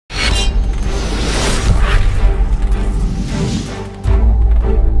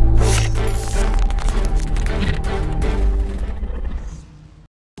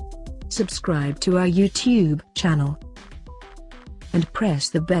subscribe to our YouTube channel and press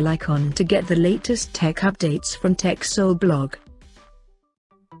the bell icon to get the latest tech updates from TechSole Blog.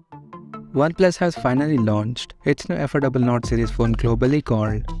 OnePlus has finally launched its new affordable Nord series phone globally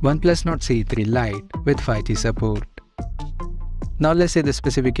called OnePlus Nord CE Lite with 5G support. Now let's see the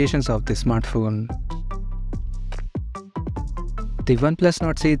specifications of this smartphone. The OnePlus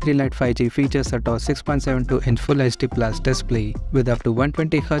Nord CE Lite 5G features a TOS 6.72-inch Full HD Plus display with up to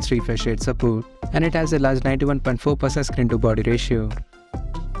 120Hz refresh rate support, and it has a large 91.4% screen-to-body ratio.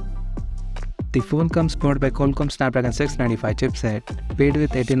 The phone comes powered by Qualcomm Snapdragon 695 chipset, paired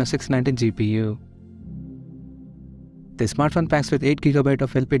with 18690 GPU. The smartphone packs with 8GB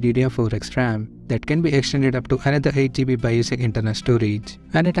of LPDDR4X RAM that can be extended up to another 8GB by using internal storage,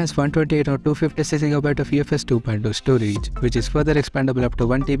 and it has 128 or 256GB of UFS 2.2 storage, which is further expandable up to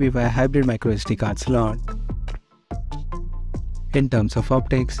 1TB via hybrid microSD card slot. In terms of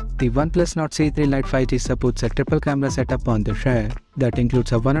optics, the OnePlus Nord CE Lite 5G supports a triple camera setup on the rear that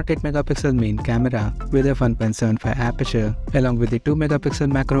includes a 108MP main camera with a 1.75 aperture, along with the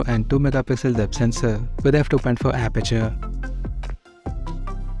 2MP macro and 2MP depth sensor with f2.4 aperture.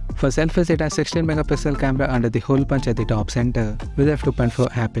 For selfies, it has 16MP camera under the hole punch at the top center with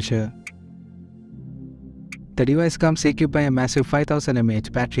f2.4 aperture. The device comes equipped by a massive 5000 mAh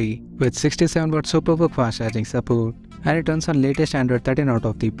battery with 67W superbook fast charging support, and it runs on latest Android 13 out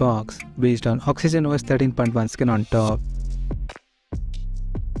of the box based on Oxygen OS 13.1 skin on top.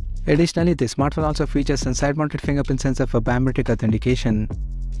 Additionally, the smartphone also features a side-mounted fingerprint sensor for biometric authentication.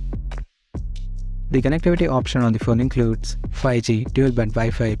 The connectivity option on the phone includes 5G, dual-band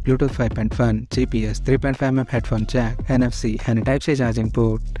Wi-Fi, Bluetooth 5.1, GPS, 3.5mm headphone jack, NFC, and a Type-C charging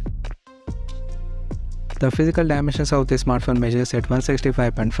port. The physical dimensions of the smartphone measures at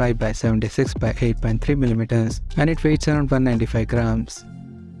 165.5 by 76 by 8.3mm, and it weighs around 195 grams.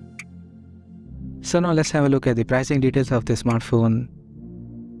 So now let's have a look at the pricing details of the smartphone.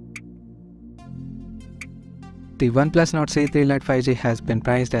 The OnePlus Nord CE Lite 5G has been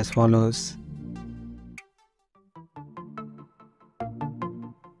priced as follows.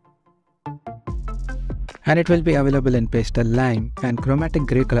 And it will be available in pastel lime and chromatic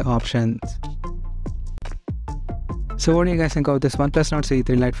grey color options. So what do you guys think of this OnePlus Nord CE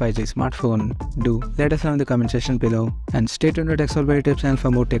Lite 5G smartphone? Do let us know in the comment section below, and stay tuned to TechSole Blog channel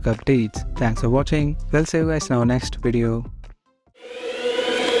for more tech updates. Thanks for watching. We'll see you guys in our next video.